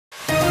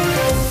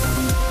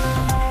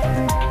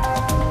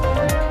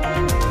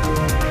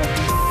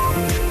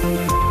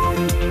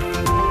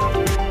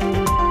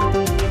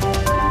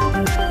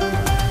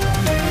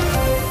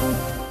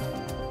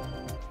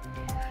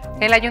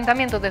El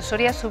Ayuntamiento de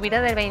Soria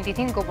subirá del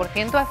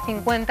 25% a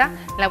 50%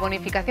 la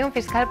bonificación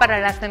fiscal para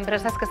las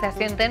empresas que se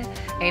asienten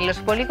en los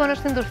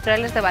polígonos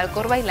industriales de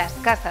Valcorba y Las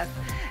Casas.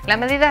 La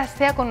medida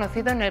se ha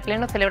conocido en el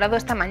pleno celebrado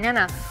esta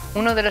mañana.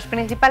 Uno de los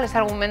principales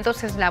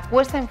argumentos es la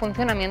puesta en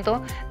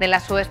funcionamiento de la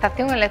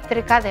subestación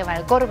eléctrica de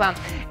Valcorba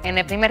en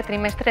el primer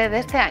trimestre de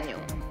este año.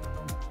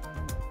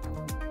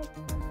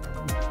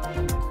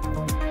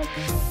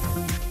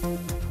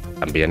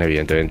 También,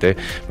 evidentemente,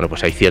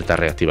 pues hay cierta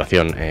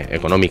reactivación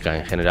económica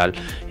en general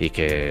y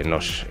que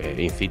nos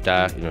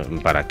incita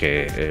para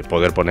que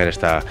poder poner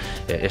esta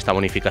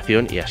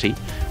bonificación y así,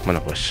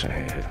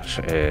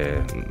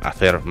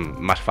 hacer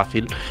más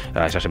fácil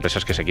a esas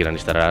empresas que se quieran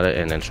instalar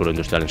en el suelo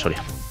industrial en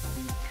Soria.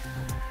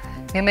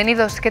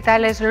 Bienvenidos, ¿qué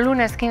tal? Es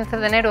lunes 15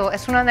 de enero,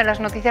 es una de las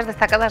noticias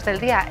destacadas del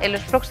día. En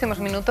los próximos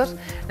minutos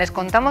les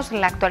contamos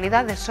la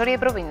actualidad de Soria y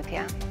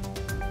provincia.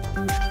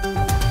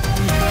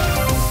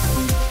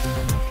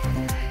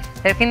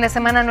 El fin de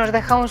semana nos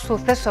deja un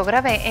suceso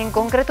grave, en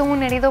concreto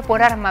un herido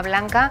por arma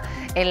blanca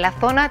en la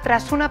zona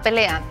tras una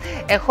pelea.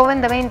 El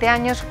joven de 20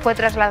 años fue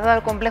trasladado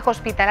al complejo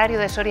hospitalario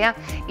de Soria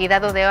y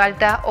dado de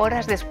alta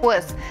horas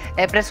después.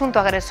 El presunto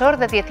agresor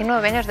de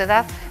 19 años de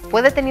edad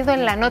fue detenido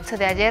en la noche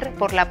de ayer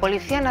por la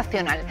Policía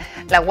Nacional.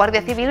 La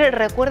Guardia Civil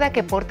recuerda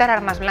que portar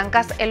armas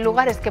blancas en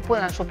lugares que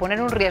puedan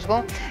suponer un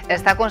riesgo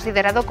está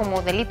considerado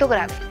como delito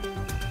grave.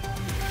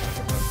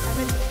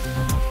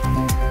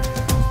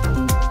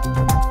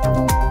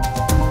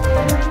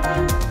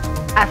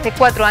 Hace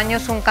 4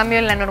 años, un cambio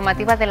en la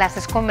normativa de las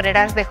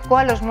escombreras dejó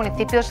a los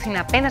municipios sin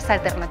apenas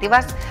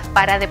alternativas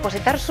para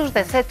depositar sus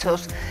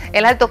desechos.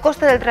 El alto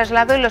coste del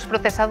traslado y los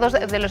procesados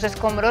de los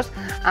escombros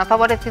han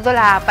favorecido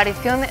la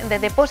aparición de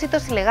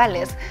depósitos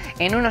ilegales.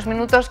 En unos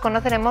minutos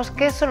conoceremos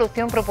qué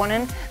solución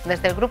proponen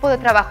desde el Grupo de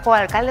Trabajo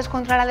Alcaldes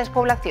contra la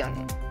Despoblación.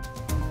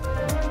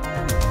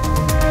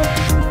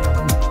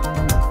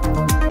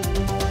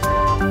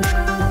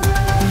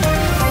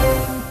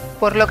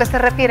 Por lo que se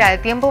refiere al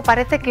tiempo,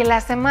 parece que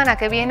la semana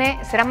que viene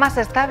será más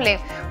estable,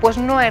 pues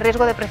no hay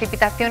riesgo de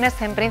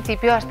precipitaciones en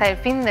principio hasta el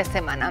fin de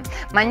semana.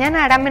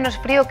 Mañana hará menos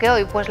frío que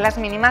hoy, pues las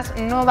mínimas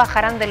no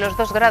bajarán de los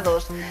 2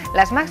 grados.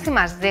 Las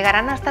máximas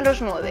llegarán hasta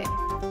los 9.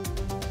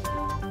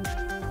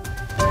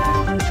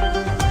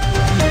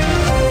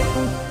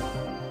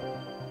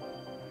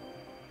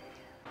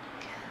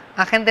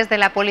 Agentes de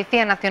la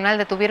Policía Nacional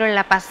detuvieron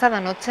la pasada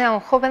noche a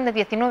un joven de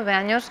 19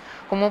 años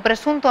como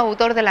presunto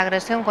autor de la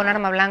agresión con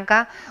arma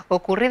blanca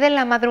ocurrida en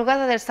la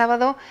madrugada del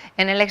sábado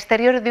en el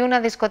exterior de una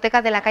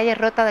discoteca de la calle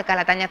Rota de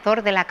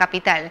Calatañazor de la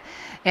capital.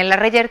 En la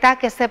reyerta,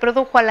 que se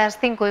produjo a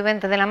las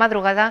 5:20 de la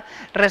madrugada,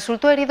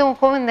 resultó herido un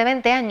joven de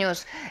 20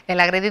 años.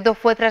 El agredido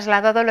fue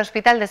trasladado al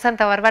hospital de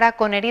Santa Bárbara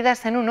con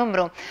heridas en un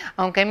hombro,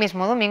 aunque el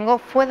mismo domingo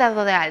fue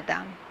dado de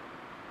alta.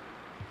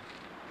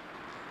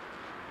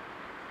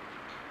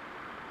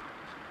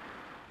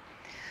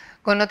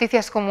 Con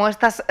noticias como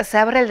estas se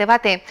abre el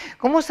debate.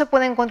 ¿Cómo se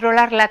pueden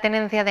controlar la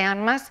tenencia de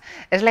armas?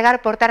 Es legal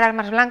portar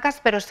armas blancas,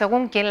 pero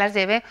según quién las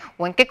lleve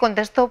o en qué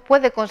contexto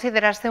puede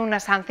considerarse una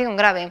sanción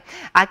grave.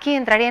 Aquí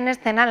entraría en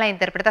escena la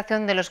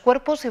interpretación de los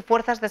cuerpos y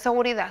fuerzas de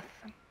seguridad.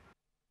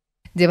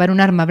 Llevar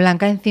un arma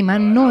blanca encima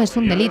no es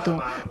un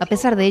delito. A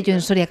pesar de ello,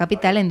 en Soria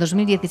capital, en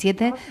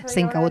 2017, se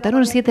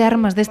incautaron 7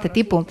 armas de este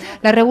tipo.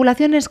 La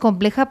regulación es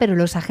compleja, pero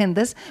los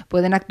agentes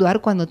pueden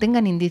actuar cuando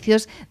tengan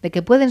indicios de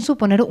que pueden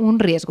suponer un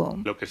riesgo.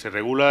 Lo que se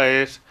regula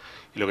es,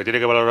 y lo que tiene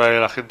que valorar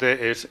el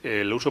agente es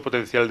el uso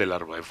potencial del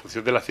arma, en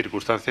función de la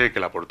circunstancia en que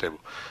la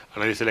portemos. A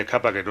nadie se le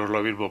escapa que no es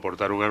lo mismo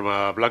portar un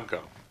arma blanca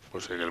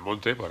pues en el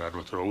monte, para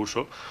nuestro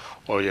uso,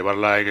 o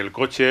llevarla en el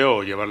coche,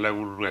 o llevarla en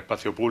un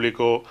espacio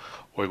público,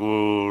 o en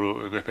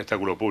un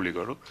espectáculo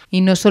público, ¿no? Y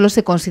no solo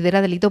se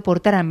considera delito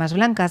portar armas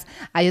blancas,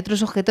 hay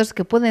otros objetos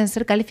que pueden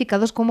ser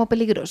calificados como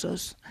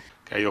peligrosos.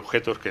 Que hay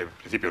objetos que en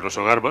principio no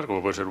son armas,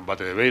 como puede ser un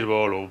bate de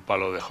béisbol, o un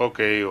palo de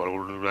hockey, o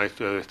alguna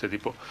historia de este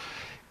tipo,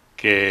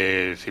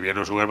 que si bien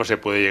no es un arma se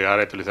puede llegar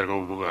a utilizar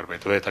como un arma.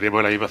 Entonces estaríamos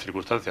en la misma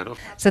circunstancia, ¿no?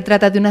 Se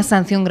trata de una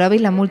sanción grave y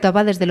la multa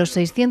va desde los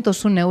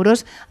 601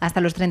 euros hasta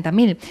los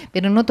 30.000,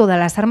 pero no todas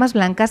las armas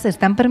blancas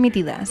están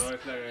permitidas.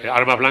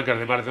 Armas blancas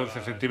de más de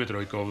 11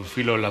 centímetros y con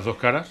filo en las 2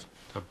 caras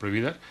están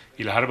prohibidas,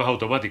 y las armas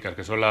automáticas,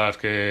 que son las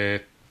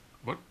que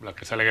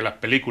salen en las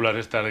películas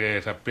estas que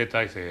se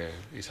aprieta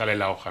y sale en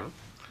la hoja, ¿no?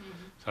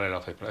 Sale en la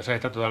hoja. Esas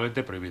están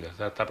totalmente prohibidas.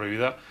 Está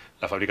prohibida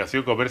la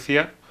fabricación,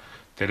 comercio,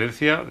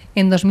 tenencia.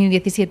 En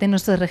 2017 no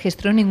se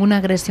registró ninguna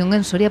agresión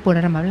en Soria por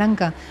arma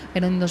blanca,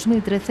 pero en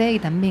 2013 y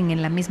también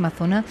en la misma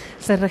zona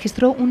se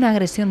registró una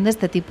agresión de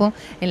este tipo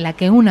en la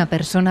que una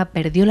persona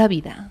perdió la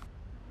vida.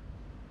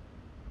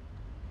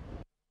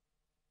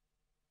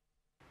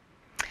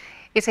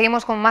 Y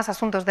seguimos con más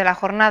asuntos de la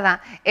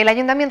jornada. El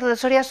Ayuntamiento de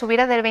Soria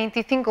subirá del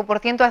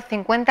 25% a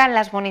 50%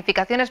 las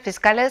bonificaciones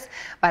fiscales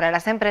para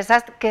las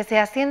empresas que se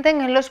asienten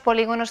en los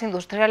polígonos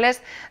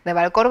industriales de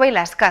Valcorba y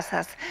Las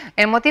Casas.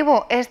 El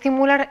motivo es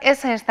estimular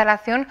esa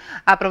instalación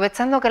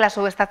aprovechando que la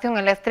subestación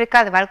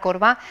eléctrica de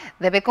Valcorba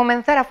debe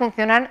comenzar a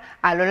funcionar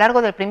a lo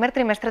largo del primer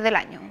trimestre del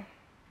año.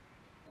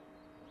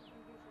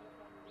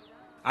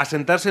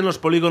 Asentarse en los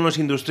polígonos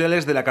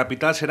industriales de la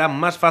capital será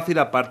más fácil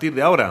a partir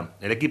de ahora.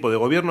 El equipo de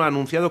gobierno ha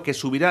anunciado que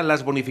subirá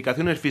las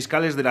bonificaciones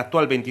fiscales del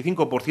actual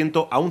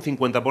 25% a un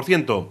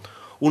 50%.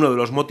 Uno de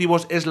los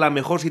motivos es la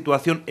mejor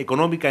situación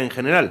económica en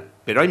general,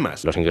 pero hay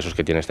más. Los ingresos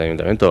que tiene este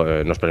ayuntamiento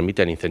nos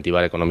permiten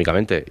incentivar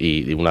económicamente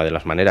y una de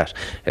las maneras,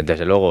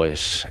 desde luego,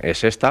 es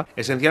esta.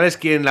 Esencial es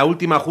que en la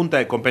última Junta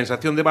de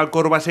Compensación de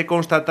Valcorba se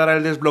constatara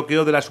el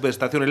desbloqueo de la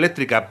subestación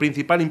eléctrica,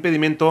 principal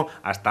impedimento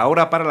hasta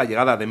ahora para la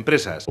llegada de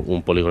empresas.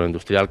 Un polígono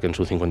industrial que en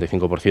su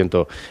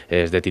 55%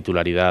 es de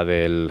titularidad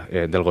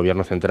del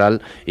Gobierno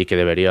central y que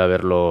debería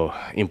haberlo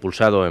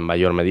impulsado en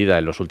mayor medida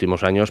en los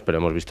últimos años, pero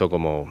hemos visto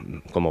como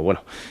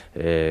bueno,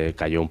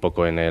 cayó un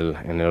poco en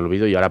el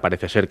olvido y ahora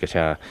parece ser que se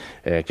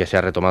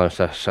ha retomado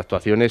estas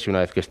actuaciones y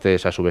una vez que esté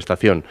esa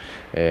subestación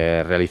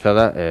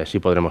realizada, sí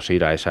podremos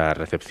ir a esa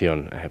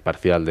recepción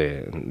parcial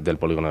del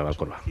polígono de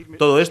Valcorba.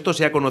 Todo esto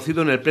se ha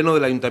conocido en el pleno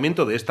del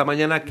Ayuntamiento de esta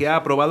mañana, que ha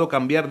aprobado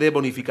cambiar de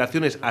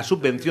bonificaciones a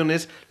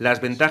subvenciones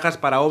las ventajas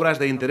para obras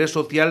de interés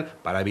social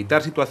para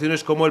evitar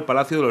situaciones como el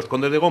Palacio de los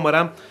Condes de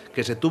Gómara,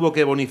 que se tuvo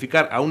que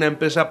bonificar a una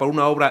empresa por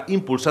una obra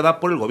impulsada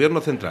por el Gobierno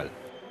central.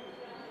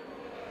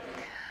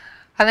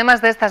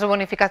 Además de estas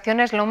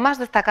bonificaciones, lo más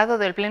destacado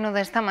del pleno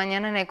de esta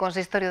mañana en el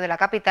consistorio de la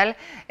capital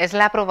es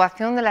la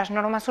aprobación de las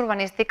normas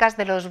urbanísticas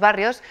de los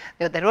barrios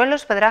de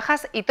Oteruelos,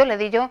 Pedrajas y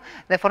Toledillo,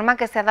 de forma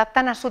que se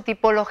adaptan a su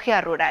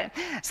tipología rural.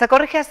 Se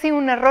corrige así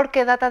un error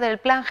que data del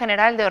Plan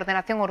General de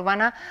Ordenación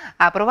Urbana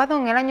aprobado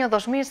en el año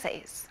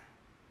 2006.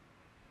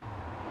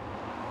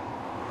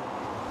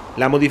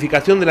 La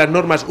modificación de las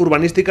normas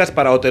urbanísticas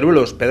para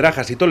Oteruelos,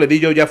 Pedrajas y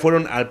Toledillo ya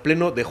fueron al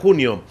pleno de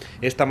junio.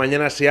 Esta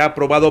mañana se ha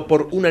aprobado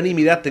por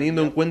unanimidad,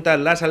 teniendo en cuenta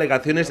las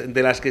alegaciones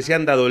de las que se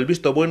han dado el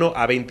visto bueno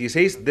a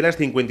 26 de las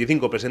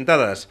 55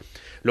 presentadas.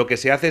 Lo que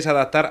se hace es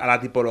adaptar a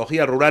la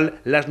tipología rural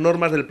las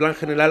normas del Plan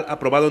General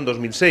aprobado en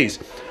 2006.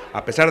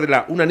 A pesar de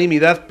la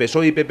unanimidad,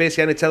 PSOE y PP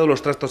se han echado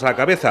los trastos a la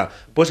cabeza,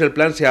 pues el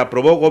plan se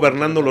aprobó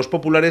gobernando los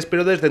populares,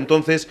 pero desde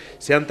entonces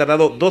se han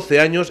tardado 12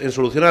 años en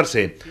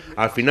solucionarse.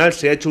 Al final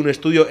se ha hecho un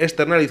estudio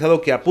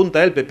externalizado que,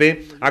 apunta el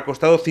PP, ha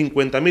costado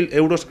 50.000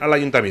 euros al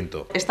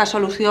ayuntamiento. Esta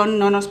solución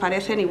no nos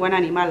parece ni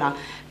buena ni mala,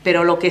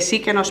 pero lo que sí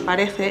que nos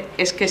parece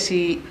es que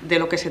si de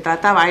lo que se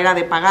trataba era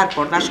de pagar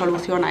por dar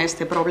solución a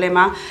este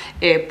problema,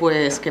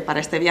 pues que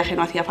para este viaje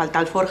no hacía falta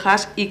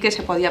alforjas y que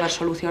se podía haber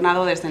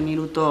solucionado desde el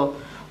minuto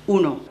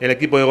 1. El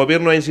equipo de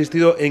gobierno ha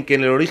insistido en que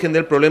en el origen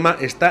del problema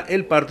está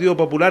el Partido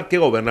Popular que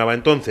gobernaba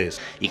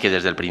entonces. Y que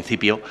desde el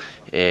principio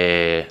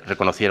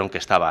reconocieron que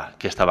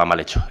estaba mal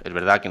hecho. Es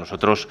verdad que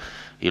nosotros,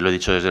 y lo he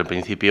dicho desde el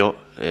principio,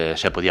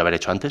 se podía haber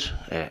hecho antes,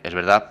 es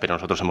verdad, pero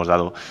nosotros hemos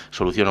dado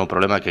solución a un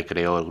problema que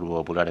creó el Grupo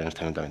Popular en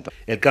este ayuntamiento.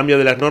 El cambio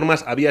de las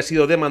normas había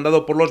sido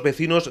demandado por los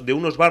vecinos de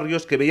unos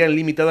barrios que veían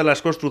limitadas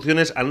las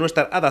construcciones al no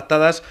estar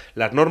adaptadas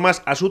las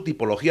normas a su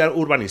tipología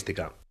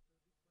urbanística.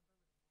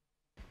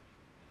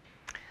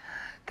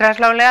 Tras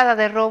la oleada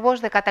de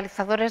robos de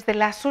catalizadores de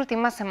las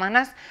últimas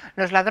semanas,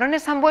 los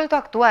ladrones han vuelto a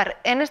actuar,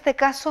 en este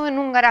caso en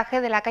un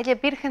garaje de la calle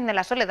Virgen de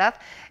la Soledad,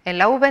 en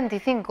la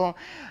U25.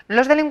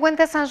 Los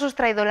delincuentes han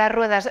sustraído las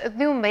ruedas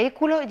de un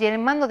vehículo y el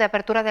mando de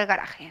apertura del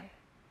garaje.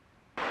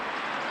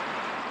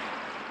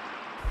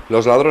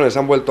 Los ladrones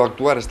han vuelto a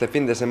actuar este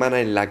fin de semana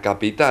en la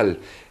capital,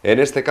 en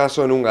este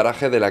caso en un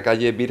garaje de la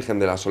calle Virgen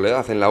de la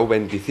Soledad, en la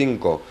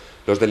U25.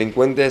 Los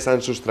delincuentes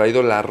han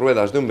sustraído las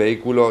ruedas de un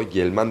vehículo y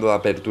el mando de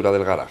apertura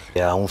del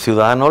garaje. A un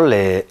ciudadano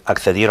le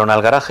accedieron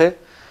al garaje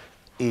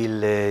y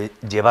le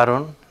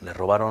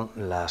robaron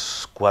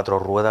las 4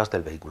 ruedas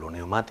del vehículo,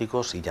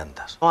 neumáticos y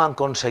llantas. No han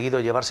conseguido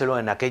llevárselo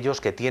en aquellos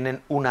que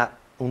tienen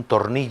un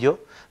tornillo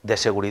de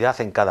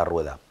seguridad en cada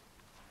rueda.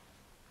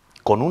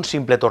 Con un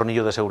simple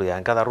tornillo de seguridad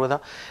en cada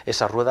rueda,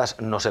 esas ruedas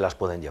no se las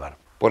pueden llevar.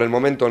 Por el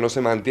momento no se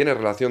mantiene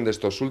relación de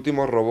estos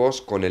últimos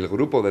robos con el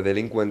grupo de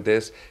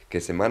delincuentes que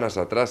semanas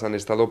atrás han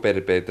estado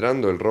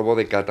perpetrando el robo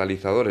de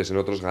catalizadores en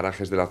otros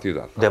garajes de la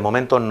ciudad. De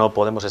momento no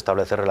podemos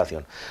establecer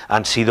relación.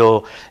 Han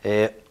sido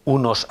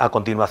unos a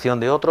continuación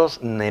de otros.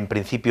 En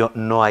principio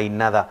no hay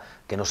nada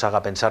que nos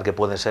haga pensar que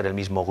pueden ser el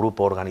mismo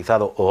grupo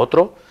organizado o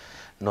otro.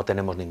 No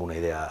tenemos ninguna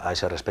idea a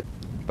ese respecto.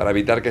 Para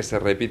evitar que se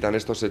repitan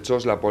estos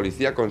hechos, la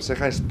policía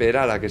aconseja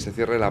esperar a que se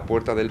cierre la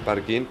puerta del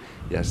parking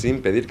y así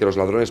impedir que los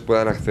ladrones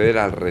puedan acceder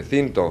al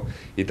recinto,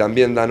 y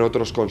también dan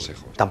otros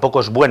consejos.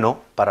 Tampoco es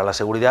bueno para la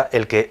seguridad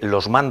el que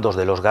los mandos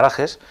de los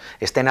garajes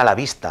estén a la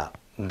vista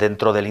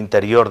dentro del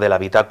interior del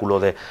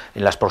habitáculo, en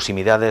las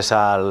proximidades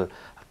al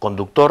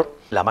conductor.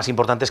 La más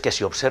importante es que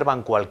si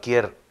observan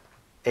cualquier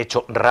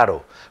hecho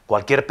raro,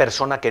 cualquier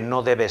persona que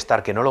no debe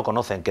estar, que no lo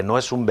conocen, que no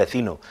es un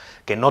vecino,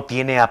 que no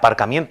tiene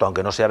aparcamiento,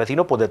 aunque no sea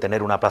vecino, puede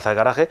tener una plaza de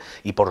garaje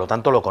y por lo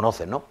tanto lo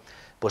conocen, ¿no?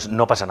 Pues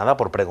no pasa nada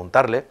por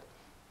preguntarle,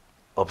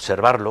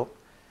 observarlo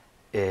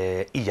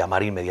y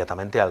llamar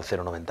inmediatamente al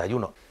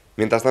 091.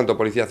 Mientras tanto,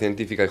 Policía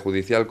Científica y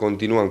Judicial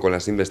continúan con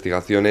las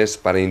investigaciones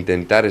para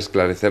intentar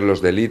esclarecer los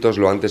delitos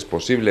lo antes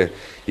posible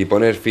y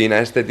poner fin a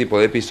este tipo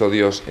de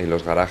episodios en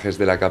los garajes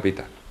de la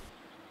capital.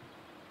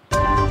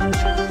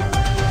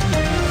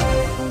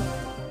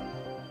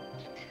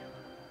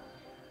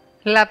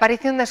 La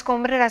aparición de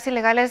escombreras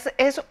ilegales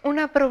es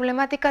una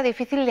problemática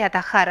difícil de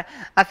atajar.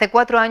 Hace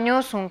 4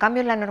 años, un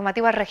cambio en la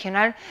normativa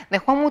regional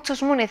dejó a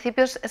muchos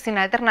municipios sin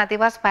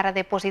alternativas para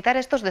depositar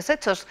estos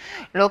desechos,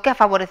 lo que ha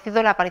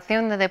favorecido la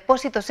aparición de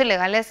depósitos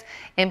ilegales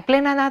en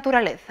plena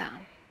naturaleza.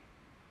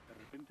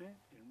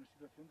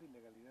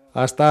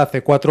 Hasta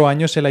hace 4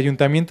 años el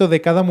ayuntamiento de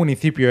cada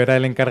municipio era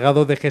el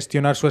encargado de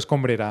gestionar su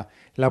escombrera.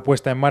 La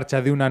puesta en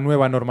marcha de una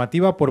nueva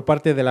normativa por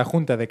parte de la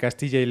Junta de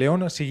Castilla y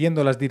León,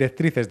 siguiendo las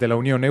directrices de la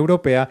Unión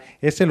Europea,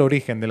 es el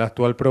origen del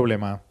actual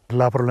problema.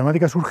 La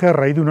problemática surge a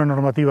raíz de una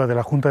normativa de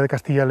la Junta de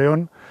Castilla y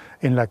León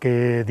en la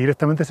que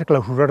directamente se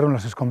clausuraron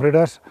las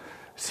escombreras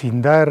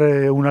sin dar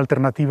una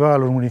alternativa a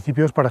los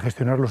municipios para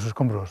gestionar los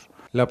escombros.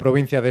 La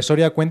provincia de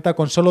Soria cuenta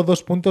con solo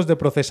 2 puntos de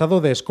procesado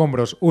de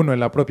escombros, uno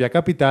en la propia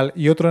capital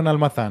y otro en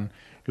Almazán.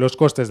 Los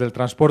costes del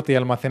transporte y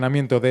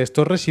almacenamiento de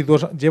estos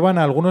residuos llevan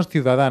a algunos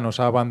ciudadanos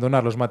a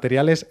abandonar los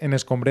materiales en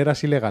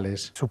escombreras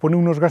ilegales. Supone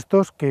unos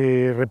gastos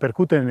que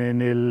repercuten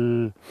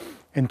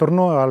en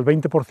torno al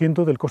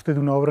 20% del coste de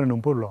una obra en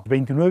un pueblo.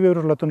 29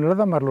 euros la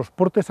tonelada más los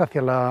portes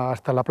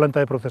hasta la planta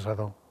de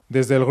procesado.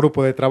 Desde el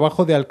Grupo de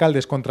Trabajo de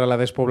Alcaldes contra la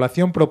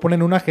Despoblación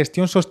proponen una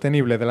gestión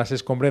sostenible de las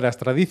escombreras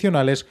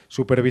tradicionales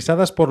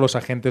supervisadas por los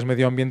agentes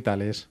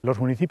medioambientales. Los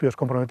municipios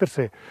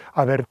comprometerse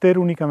a verter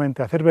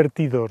únicamente, a hacer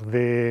vertidos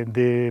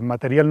de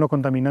material no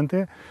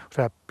contaminante, o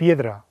sea,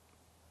 piedra,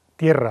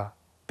 tierra,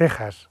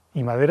 tejas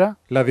y madera.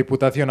 La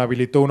Diputación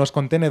habilitó unos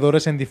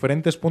contenedores en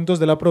diferentes puntos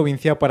de la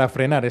provincia para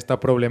frenar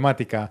esta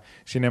problemática.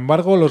 Sin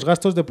embargo, los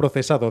gastos de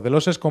procesado de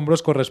los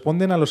escombros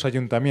corresponden a los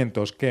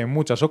ayuntamientos, que en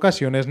muchas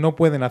ocasiones no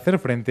pueden hacer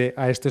frente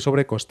a este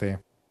sobrecoste.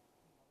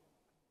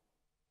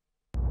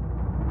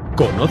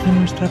 Conoce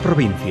nuestra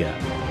provincia.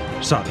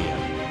 Soria,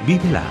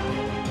 vívela.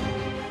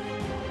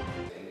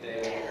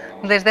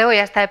 Desde hoy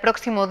hasta el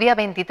próximo día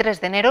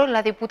 23 de enero,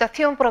 la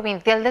Diputación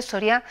Provincial de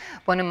Soria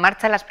pone en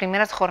marcha las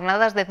primeras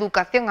jornadas de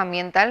educación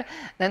ambiental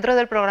dentro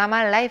del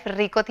programa Life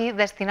Ricoti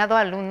destinado a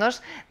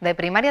alumnos de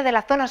primaria de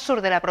la zona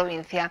sur de la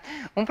provincia.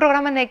 Un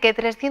programa en el que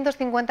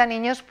 350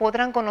 niños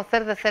podrán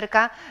conocer de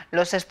cerca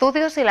los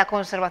estudios y la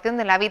conservación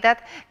del hábitat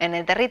en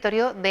el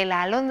territorio de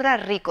la alondra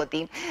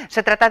ricoti.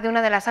 Se trata de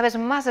una de las aves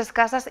más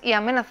escasas y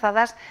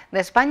amenazadas de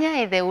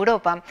España y de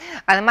Europa.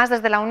 Además,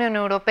 desde la Unión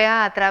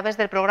Europea, a través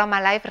del programa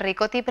Life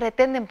Ricoti,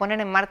 pretenden poner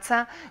en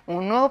marcha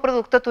un nuevo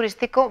producto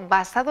turístico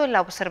basado en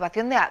la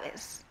observación de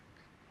aves.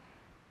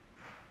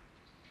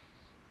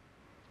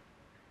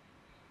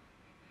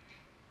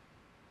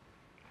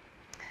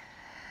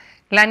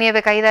 La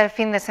nieve caída el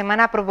fin de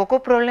semana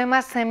provocó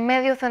problemas en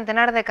medio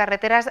centenar de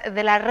carreteras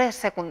de la red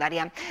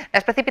secundaria.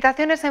 Las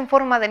precipitaciones en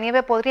forma de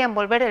nieve podrían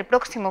volver el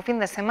próximo fin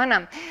de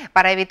semana.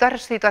 Para evitar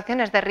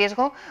situaciones de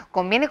riesgo,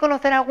 conviene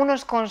conocer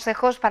algunos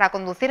consejos para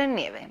conducir en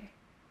nieve.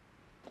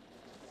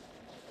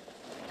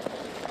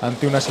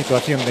 Ante una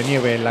situación de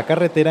nieve en la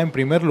carretera, en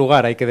primer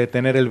lugar hay que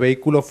detener el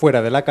vehículo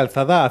fuera de la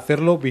calzada,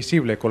 hacerlo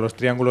visible con los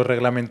triángulos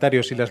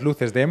reglamentarios y las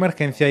luces de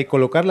emergencia y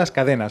colocar las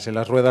cadenas en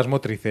las ruedas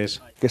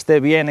motrices. Que esté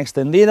bien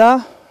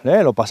extendida,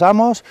 lo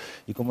pasamos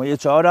y como he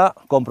hecho ahora,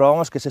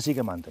 comprobamos que se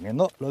sigue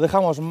manteniendo. Lo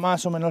dejamos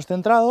más o menos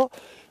centrado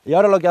y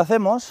ahora lo que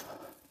hacemos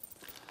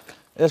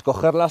es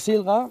coger la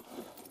silga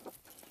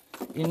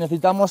y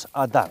necesitamos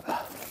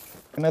atarla.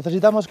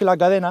 Necesitamos que la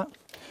cadena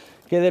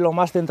quede lo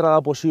más centrada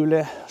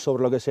posible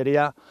sobre lo que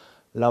sería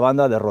la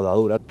banda de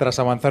rodadura. Tras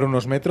avanzar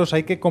unos metros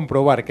hay que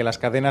comprobar que las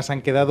cadenas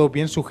han quedado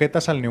bien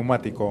sujetas al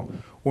neumático.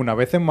 Una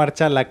vez en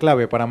marcha, la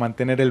clave para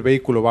mantener el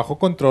vehículo bajo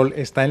control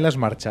está en las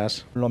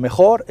marchas. Lo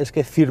mejor es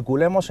que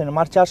circulemos en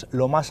marchas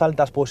lo más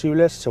altas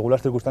posibles según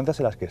las circunstancias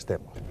en las que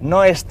estemos.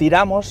 No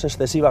estiramos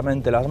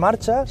excesivamente las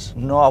marchas,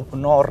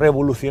 no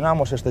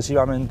revolucionamos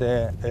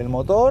excesivamente el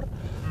motor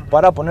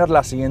para poner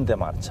la siguiente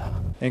marcha.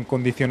 En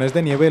condiciones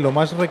de nieve lo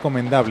más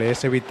recomendable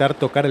es evitar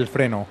tocar el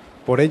freno.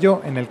 Por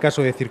ello, en el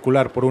caso de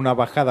circular por una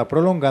bajada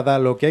prolongada,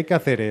 lo que hay que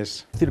hacer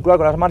es circular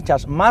con las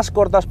marchas más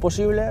cortas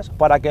posibles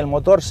para que el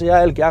motor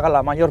sea el que haga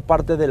la mayor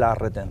parte de la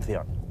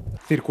retención.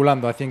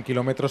 Circulando a 100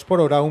 km por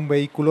hora, un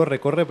vehículo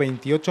recorre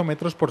 28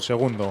 metros por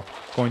segundo.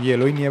 Con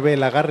hielo y nieve,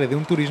 el agarre de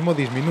un turismo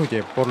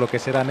disminuye, por lo que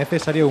será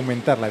necesario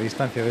aumentar la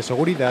distancia de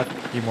seguridad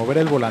y mover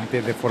el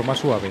volante de forma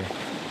suave.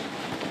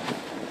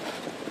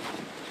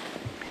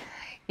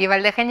 Y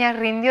Valdejeñas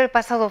rindió el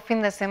pasado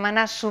fin de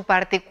semana su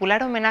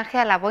particular homenaje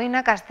a la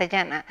boina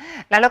castellana.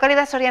 La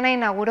localidad soriana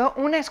inauguró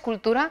una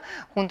escultura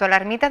junto a la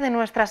ermita de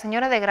Nuestra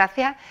Señora de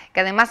Gracia,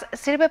 que además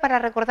sirve para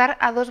recordar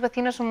a 2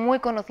 vecinos muy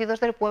conocidos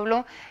del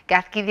pueblo que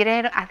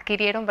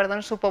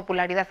adquirieron su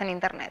popularidad en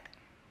Internet.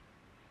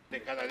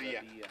 De cada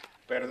día.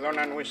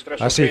 Perdona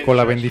nuestras Así, con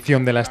la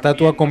bendición de la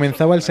estatua,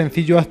 comenzaba el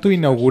sencillo acto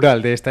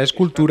inaugural de esta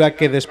escultura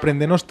que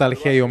desprende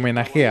nostalgia y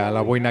homenajea a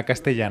la boina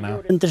castellana.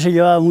 Antes se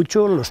llevaba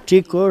mucho los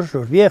chicos,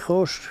 los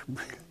viejos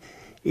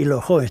y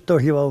los jóvenes,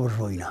 todos llevábamos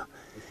boina.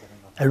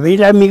 Al venir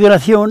la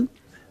migración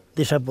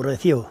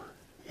desapareció.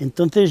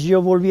 Entonces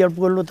yo volví al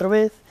pueblo otra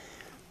vez,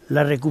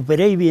 la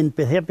recuperé y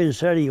empecé a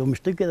pensar, y digo, me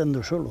estoy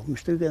quedando solo,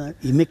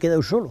 y me he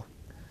quedado solo.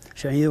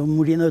 Se han ido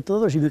muriendo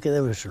todos y me he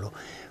quedado solo.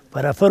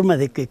 Para forma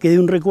de que quede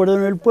un recuerdo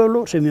en el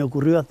pueblo, se me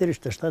ocurrió hacer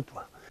esta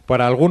estatua.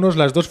 Para algunos,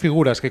 las dos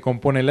figuras que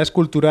componen la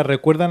escultura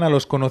recuerdan a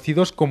los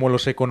conocidos como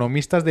los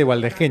economistas de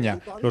Valdegeña,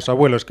 los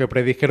abuelos que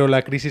predijeron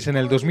la crisis en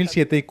el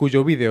 2007 y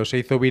cuyo vídeo se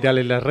hizo viral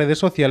en las redes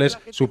sociales,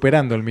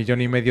 superando el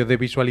 1,5 millones de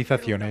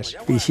visualizaciones.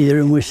 Isidro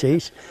y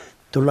Moisés,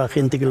 toda la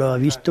gente que lo ha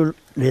visto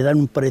le dan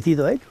un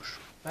parecido a ellos.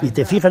 Y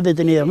te fijas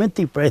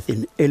detenidamente y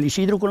parecen el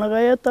Isidro con la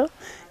galleta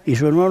y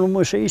su hermano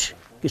Moisés,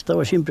 que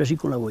estaba siempre así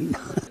con la boina.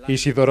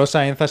 Isidoro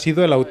Sáenz ha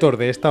sido el autor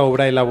de esta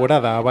obra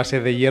elaborada a base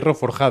de hierro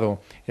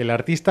forjado. El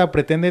artista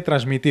pretende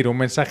transmitir un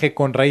mensaje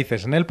con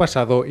raíces en el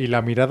pasado y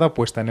la mirada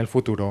puesta en el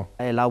futuro.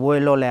 El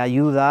abuelo le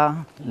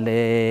ayuda,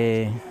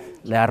 le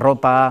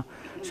arropa,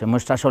 se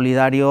muestra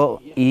solidario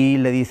y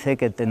le dice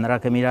que tendrá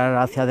que mirar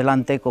hacia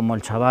adelante, como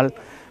el chaval,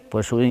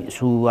 pues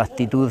su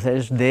actitud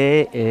es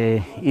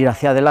de ir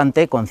hacia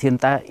adelante con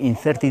cierta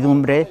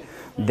incertidumbre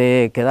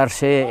de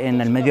quedarse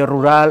en el medio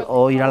rural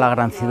o ir a la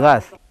gran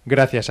ciudad.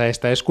 Gracias a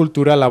esta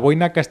escultura, la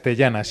boina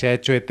castellana se ha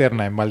hecho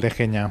eterna en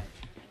Valdegeña.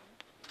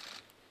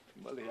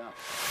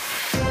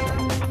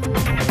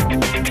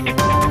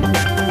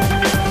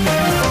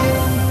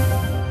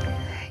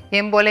 Y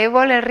en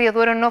voleibol, el Río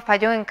Duero no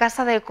falló en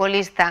casa del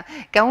colista,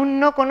 que aún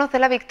no conoce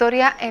la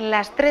victoria en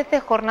las 13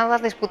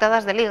 jornadas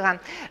disputadas de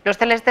Liga. Los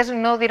celestes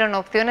no dieron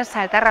opciones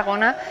al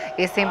Tarragona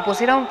y se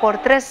impusieron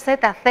por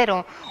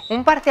 3-0.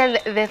 Un parcial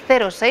de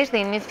 0-6 de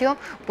inicio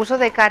puso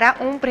de cara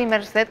un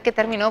primer set que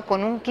terminó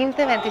con un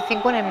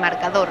 15-25 en el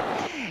marcador.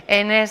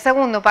 En el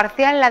segundo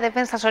parcial, la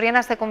defensa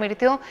soriana se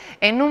convirtió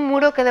en un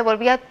muro que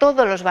devolvía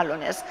todos los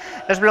balones.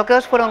 Los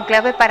bloqueos fueron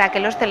clave para que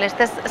los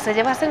celestes se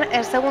llevasen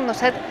el segundo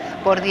set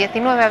por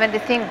 19-25.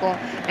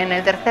 En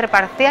el tercer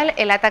parcial,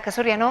 el ataque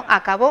soriano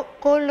acabó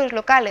con los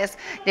locales.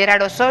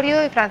 Gerard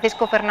Osorio y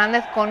Francisco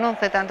Fernández, con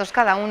 11 tantos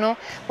cada uno,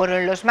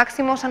 fueron los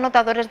máximos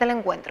anotadores del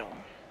encuentro.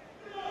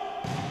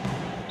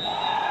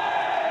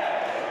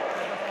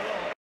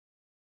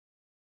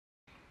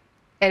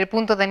 El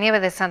punto de nieve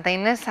de Santa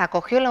Inés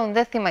acogió la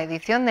 11ª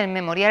edición del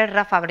Memorial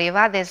Rafa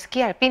Brieva de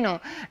esquí alpino.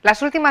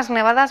 Las últimas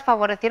nevadas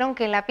favorecieron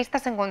que la pista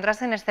se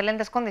encontrase en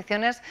excelentes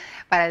condiciones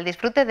para el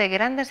disfrute de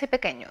grandes y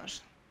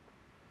pequeños.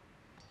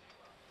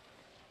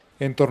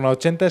 En torno a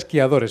 80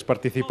 esquiadores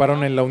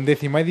participaron en la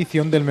 11ª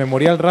edición del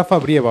Memorial Rafa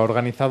Brieva,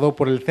 organizado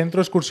por el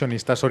Centro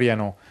Excursionista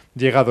Soriano.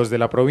 Llegados de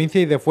la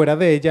provincia y de fuera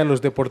de ella,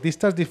 los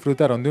deportistas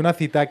disfrutaron de una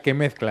cita que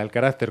mezcla el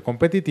carácter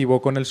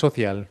competitivo con el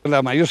social.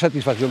 La mayor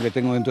satisfacción que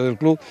tengo dentro del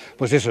club,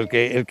 pues eso, el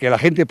que la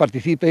gente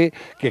participe,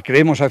 que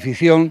creemos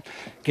afición,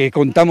 que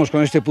contamos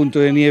con este punto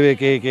de nieve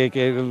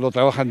que lo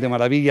trabajan de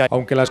maravilla.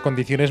 Aunque las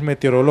condiciones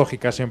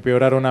meteorológicas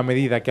empeoraron a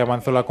medida que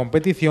avanzó la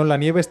competición, la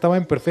nieve estaba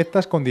en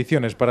perfectas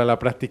condiciones para la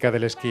práctica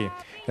del esquí.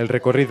 El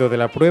recorrido de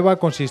la prueba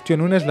consistió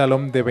en un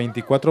slalom de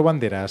 24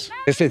 banderas.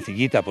 Es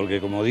sencillita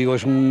porque, como digo,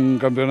 es un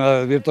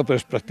campeonato abierto, pero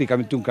es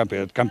prácticamente un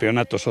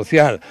campeonato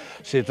social.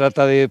 Se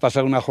trata de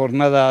pasar una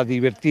jornada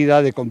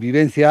divertida, de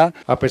convivencia.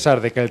 A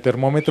pesar de que el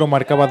termómetro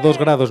marcaba 2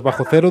 grados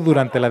bajo cero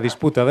durante la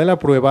disputa de la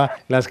prueba,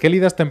 las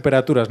gélidas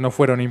temperaturas no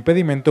fueron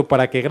impedimento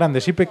para que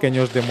grandes y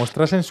pequeños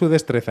demostrasen su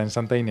destreza en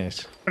Santa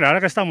Inés. La verdad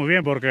que está muy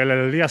bien porque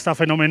el día está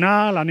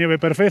fenomenal, la nieve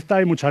perfecta,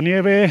 hay mucha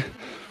nieve,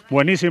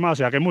 buenísima, o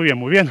sea que muy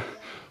bien.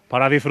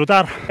 Para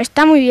disfrutar.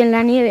 Está muy bien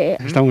la nieve.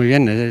 Está muy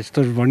bien,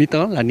 esto es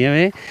bonito, la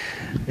nieve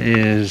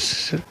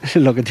es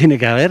lo que tiene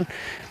que haber.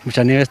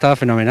 Mucha nieve, estaba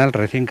fenomenal,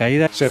 recién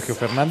caída. Sergio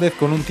Fernández,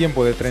 con un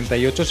tiempo de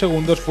 38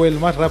 segundos, fue el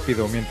más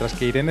rápido, mientras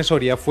que Irene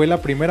Soria fue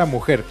la primera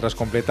mujer tras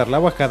completar la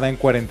bajada en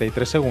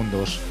 43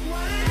 segundos.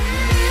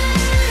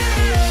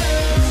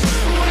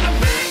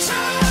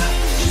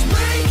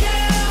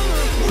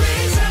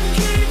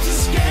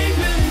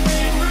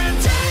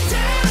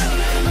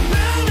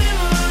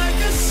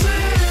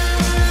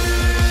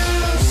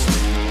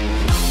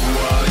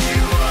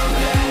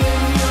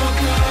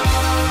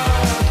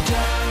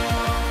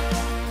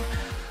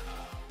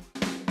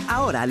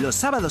 Ahora, los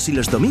sábados y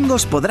los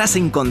domingos podrás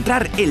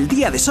encontrar el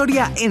Día de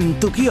Soria en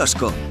tu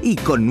kiosco y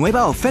con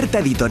nueva oferta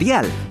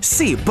editorial.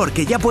 Sí,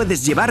 porque ya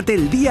puedes llevarte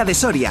el Día de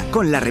Soria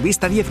con la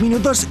revista 10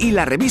 minutos y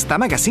la revista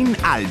Magazine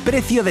al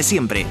precio de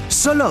siempre,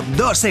 solo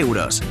 2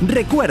 euros.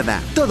 Recuerda,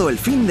 todo el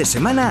fin de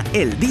semana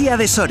el Día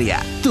de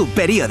Soria, tu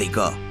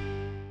periódico.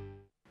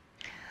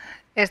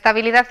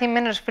 Estabilidad y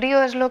menos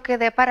frío es lo que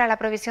depara la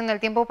previsión del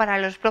tiempo para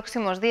los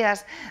próximos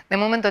días. De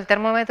momento el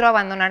termómetro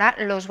abandonará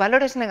los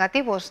valores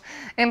negativos.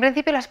 En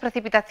principio las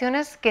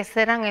precipitaciones, que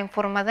serán en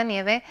forma de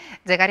nieve,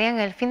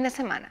 llegarían el fin de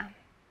semana.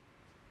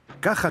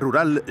 Caja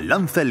Rural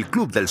lanza el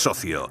Club del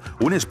Socio,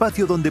 un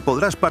espacio donde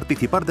podrás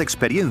participar de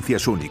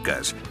experiencias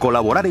únicas,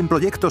 colaborar en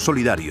proyectos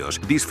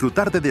solidarios,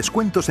 disfrutar de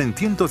descuentos en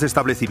cientos de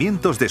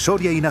establecimientos de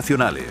Soria y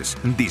nacionales.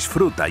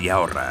 Disfruta y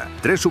ahorra.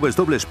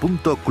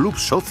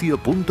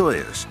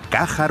 www.clubsocio.es.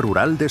 Caja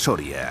Rural de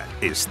Soria.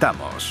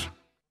 Estamos.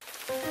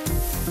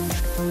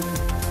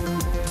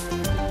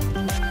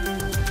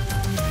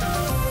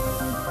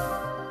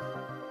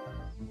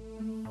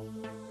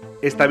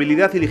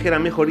 Estabilidad y ligera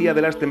mejoría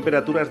de las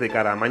temperaturas de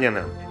cara a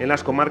mañana. En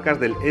las comarcas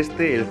del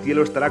este el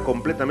cielo estará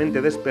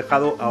completamente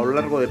despejado a lo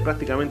largo de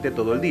prácticamente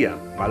todo el día,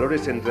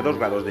 valores entre 2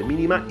 grados de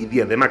mínima y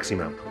 10 de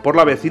máxima. Por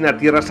la vecina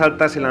Tierras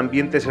Altas el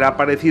ambiente será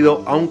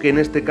parecido, aunque en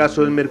este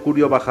caso el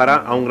mercurio bajará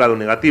a 1 grado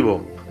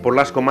negativo. Por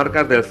las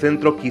comarcas del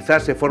centro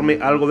quizás se forme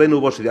algo de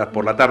nubosidad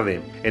por la tarde.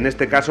 En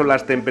este caso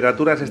las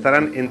temperaturas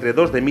estarán entre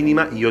 2 de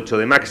mínima y 8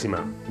 de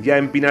máxima. Ya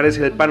en Pinares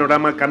el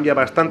panorama cambia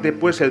bastante,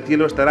 pues el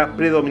cielo estará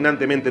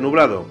predominantemente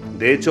nublado.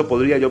 De hecho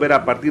podría llover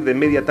a partir de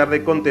media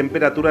tarde con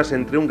temperaturas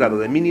entre 1 grado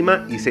de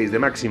mínima y 6 de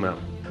máxima.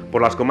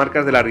 Por las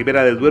comarcas de la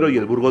Ribera del Duero y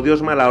el Burgo de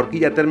Osma la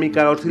horquilla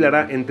térmica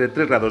oscilará entre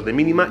 3 grados de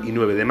mínima y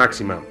 9 de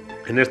máxima.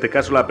 En este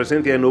caso la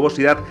presencia de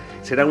nubosidad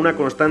será una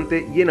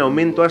constante y en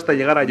aumento hasta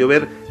llegar a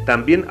llover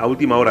también a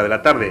última hora de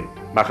la tarde.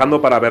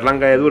 Bajando para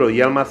Berlanga de Duero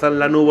y Almazán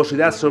la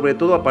nubosidad, sobre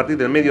todo a partir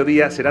del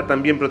mediodía, será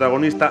también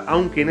protagonista,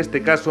 aunque en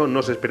este caso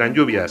no se esperan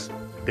lluvias.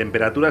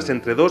 Temperaturas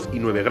entre 2 y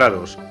 9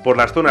 grados. Por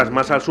las zonas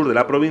más al sur de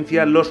la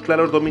provincia, los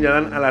claros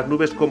dominarán a las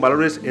nubes con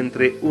valores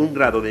entre 1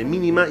 grado de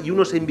mínima y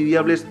unos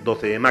envidiables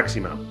 12 de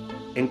máxima.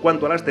 En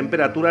cuanto a las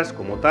temperaturas,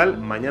 como tal,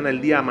 mañana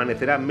el día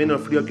amanecerá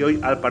menos frío que hoy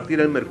al partir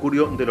el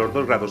mercurio de los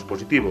 2 grados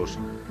positivos.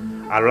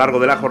 A lo largo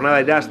de la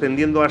jornada irá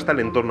ascendiendo hasta el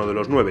entorno de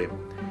los 9.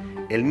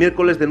 El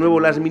miércoles de nuevo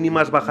las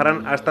mínimas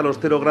bajarán hasta los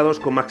 0 grados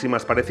con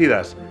máximas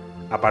parecidas.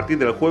 A partir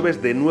del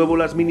jueves de nuevo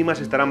las mínimas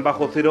estarán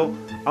bajo cero,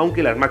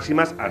 aunque las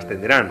máximas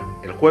ascenderán.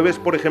 El jueves,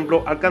 por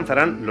ejemplo,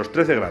 alcanzarán los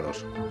 13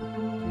 grados.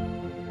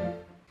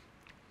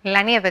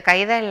 La nieve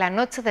caída en la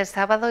noche del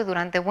sábado y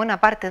durante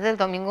buena parte del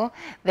domingo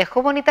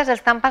dejó bonitas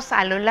estampas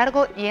a lo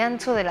largo y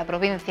ancho de la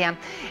provincia.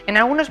 En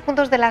algunos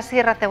puntos de la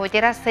Sierra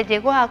Cebollera se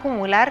llegó a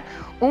acumular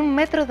 1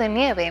 metro de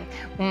nieve.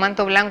 Un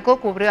manto blanco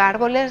cubrió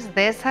árboles,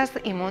 dehesas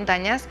y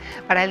montañas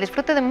para el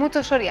disfrute de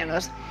muchos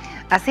sorianos.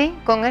 Así,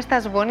 con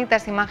estas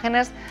bonitas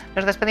imágenes,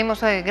 nos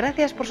despedimos hoy.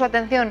 Gracias por su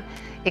atención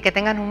y que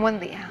tengan un buen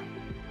día.